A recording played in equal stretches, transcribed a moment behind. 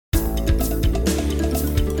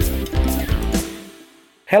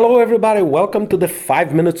Hello, everybody. Welcome to the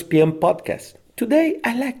 5 Minutes PM podcast. Today,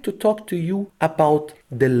 I'd like to talk to you about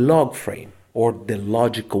the log frame or the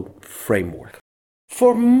logical framework.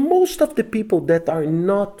 For most of the people that are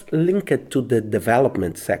not linked to the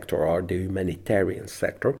development sector or the humanitarian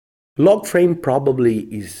sector, log frame probably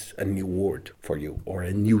is a new word for you or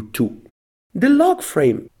a new tool. The log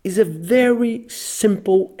frame is a very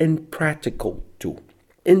simple and practical tool.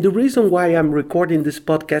 And the reason why I'm recording this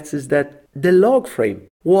podcast is that the log frame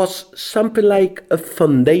was something like a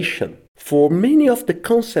foundation for many of the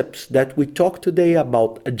concepts that we talk today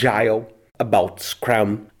about Agile, about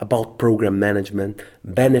Scrum, about program management,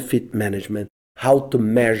 benefit management, how to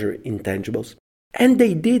measure intangibles. And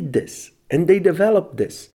they did this, and they developed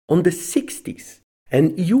this on the 60s.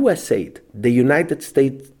 And USAID, the United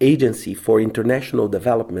States Agency for International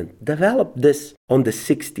Development, developed this on the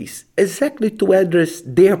 60s exactly to address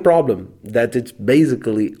their problem, that it's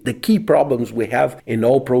basically the key problems we have in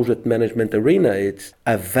all project management arena. It's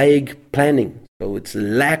a vague planning, so it's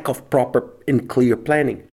lack of proper and clear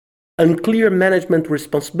planning. Unclear management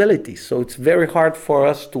responsibilities, so it's very hard for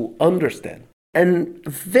us to understand. And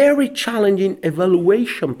very challenging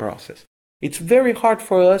evaluation process. It's very hard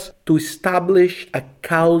for us to establish a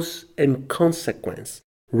cause and consequence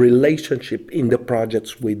relationship in the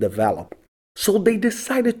projects we develop. So they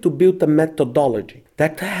decided to build a methodology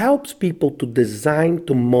that helps people to design,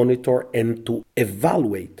 to monitor, and to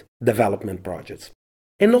evaluate development projects.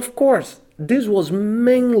 And of course, this was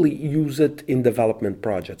mainly used in development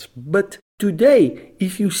projects. But today,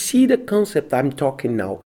 if you see the concept I'm talking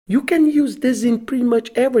now, you can use this in pretty much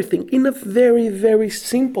everything in a very, very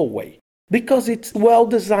simple way. Because it's well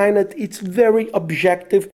designed, it's very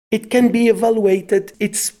objective, it can be evaluated,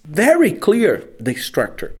 it's very clear, the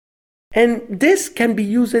structure. And this can be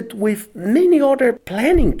used with many other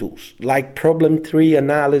planning tools, like problem tree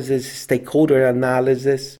analysis, stakeholder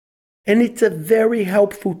analysis. And it's a very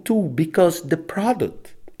helpful tool because the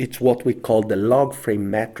product, it's what we call the log frame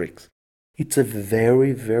matrix. It's a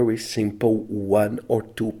very, very simple 1 or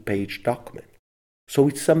 2 page document. So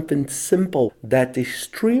it's something simple that is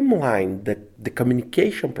streamlined the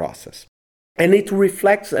communication process. And it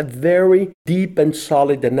reflects a very deep and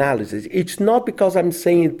solid analysis. It's not because I'm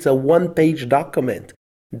saying it's a 1-page document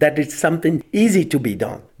that it's something easy to be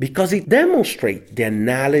done, because it demonstrates the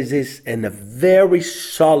analysis and a very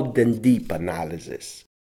solid and deep analysis.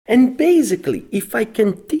 And basically, if I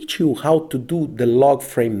can teach you how to do the log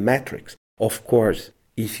frame matrix, of course,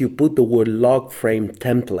 if you put the word log frame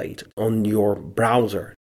template on your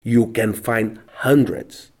browser, you can find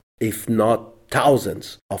hundreds, if not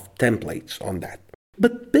thousands of templates on that.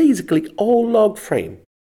 But basically, all log frame,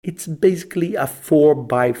 it's basically a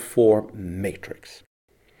 4x4 matrix.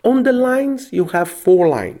 On the lines, you have 4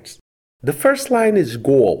 lines. The first line is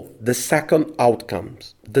goal, the second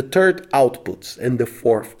outcomes, the third outputs, and the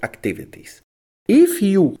fourth activities. If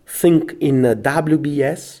you think in a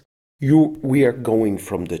WBS, we are going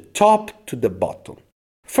from the top to the bottom.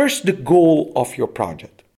 First, the goal of your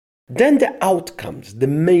project. Then the outcomes, the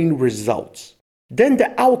main results. Then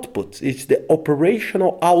the outputs, it's the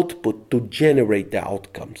operational output to generate the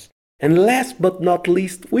outcomes. And last but not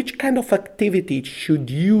least, which kind of activity should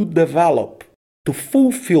you develop to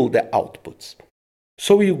fulfill the outputs?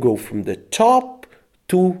 So you go from the top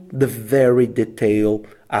to the very detailed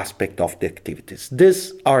aspect of the activities.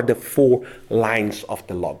 These are the 4 lines of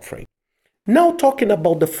the log frame. Now talking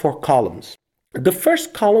about the 4 columns. The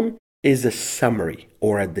first column is a summary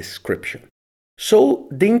or a description. So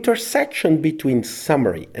the intersection between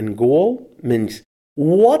summary and goal means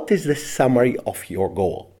what is the summary of your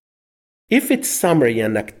goal? If it's summary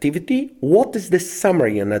and activity, what is the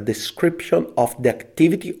summary and a description of the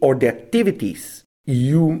activity or the activities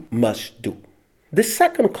you must do? The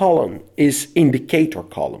second column is indicator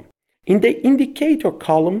column. In the indicator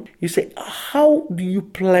column, you say, how do you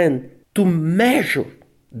plan to measure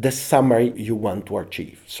the summary you want to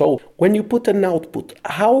achieve? So when you put an output,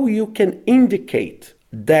 how you can indicate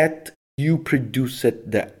that you produced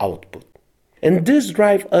the output. And this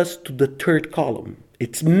drives us to the third column.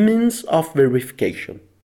 It's means of verification.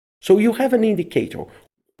 So you have an indicator.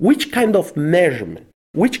 Which kind of measurement,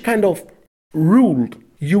 which kind of rule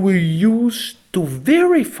you will use to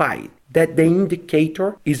verify that the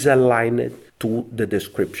indicator is aligned to the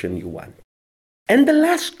description you want. And the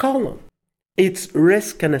last column, it's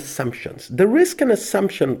risk and assumptions. The risk and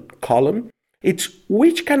assumption column, it's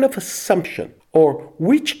which kind of assumption or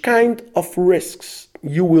which kind of risks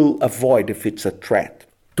you will avoid if it's a threat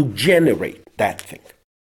to generate that thing.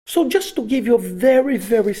 So just to give you a very,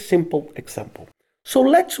 very simple example. So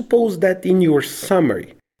let's suppose that in your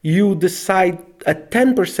summary, you decide a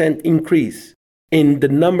 10% increase in the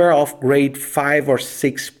number of grade 5 or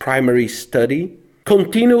 6 primary study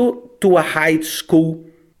continue to a high school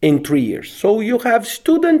in 3 years. So you have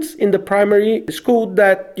students in the primary school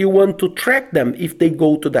that you want to track them if they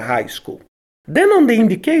go to the high school. Then on the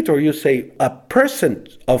indicator, you say a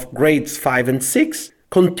percent of grades 5 and 6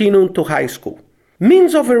 continue to high school.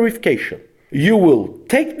 Means of verification. You will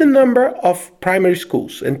take the number of primary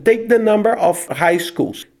schools and take the number of high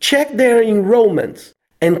schools, check their enrollments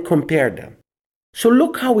and compare them. So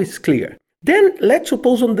look how it's clear. Then let's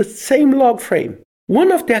suppose on the same log frame,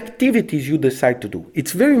 one of the activities you decide to do,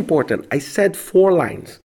 it's very important. I said 4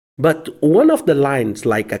 lines, but one of the lines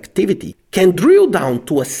like activity can drill down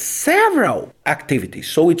to several activities.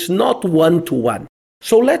 So it's not one-to-one.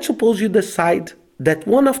 So let's suppose you decide that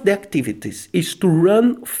one of the activities is to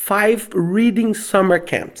run 5 reading summer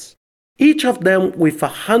camps, each of them with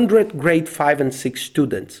 100 grade 5 and 6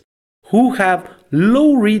 students who have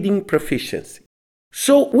low reading proficiency.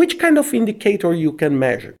 So which kind of indicator you can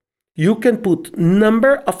measure? You can put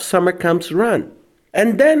number of summer camps run.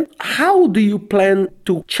 And then how do you plan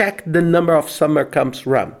to check the number of summer camps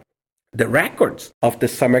run? The records of the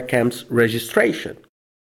summer camps registration.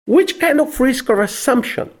 Which kind of risk or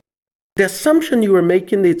assumption? The assumption you are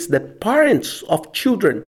making is that parents of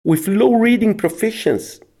children with low reading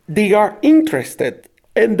proficiency, they are interested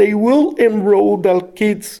and they will enroll their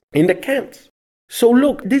kids in the camps. So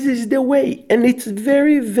look, this is the way, and it's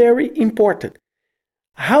very, very important.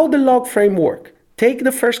 How the log framework, take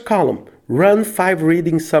the first column, run 5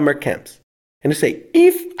 reading summer camps. And you say,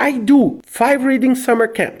 if I do 5 reading summer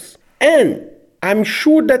camps, and I'm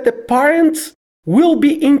sure that the parents will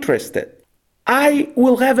be interested, I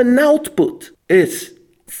will have an output is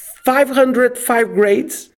 505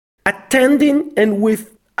 grades attending and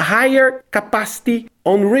with higher capacity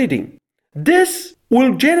on reading. This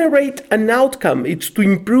will generate an outcome. It's to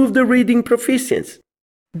improve the reading proficiency.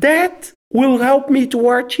 That will help me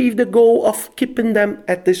to achieve the goal of keeping them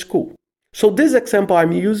at the school. So this example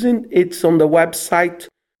I'm using, it's on the website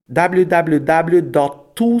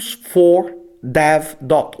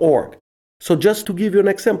www.tools4dev.org. So just to give you an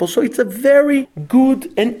example, so it's a very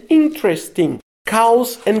good and interesting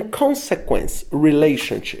cause and consequence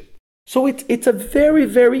relationship. So it's a very,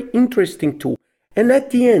 very interesting tool. And at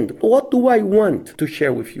the end, what do I want to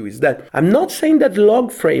share with you is that I'm not saying that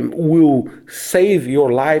LogFrame will save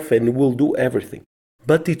your life and will do everything,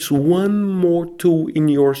 but it's one more tool in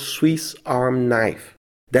your Swiss arm knife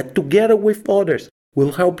that together with others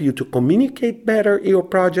will help you to communicate better your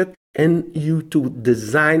project and you to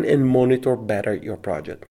design and monitor better your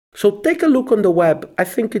project. So take a look on the web. I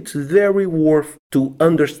think it's very worth to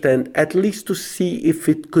understand, at least to see if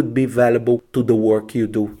it could be valuable to the work you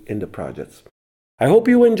do in the projects. I hope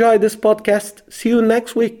you enjoyed this podcast. See you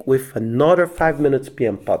next week with another 5 Minutes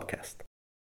PM podcast.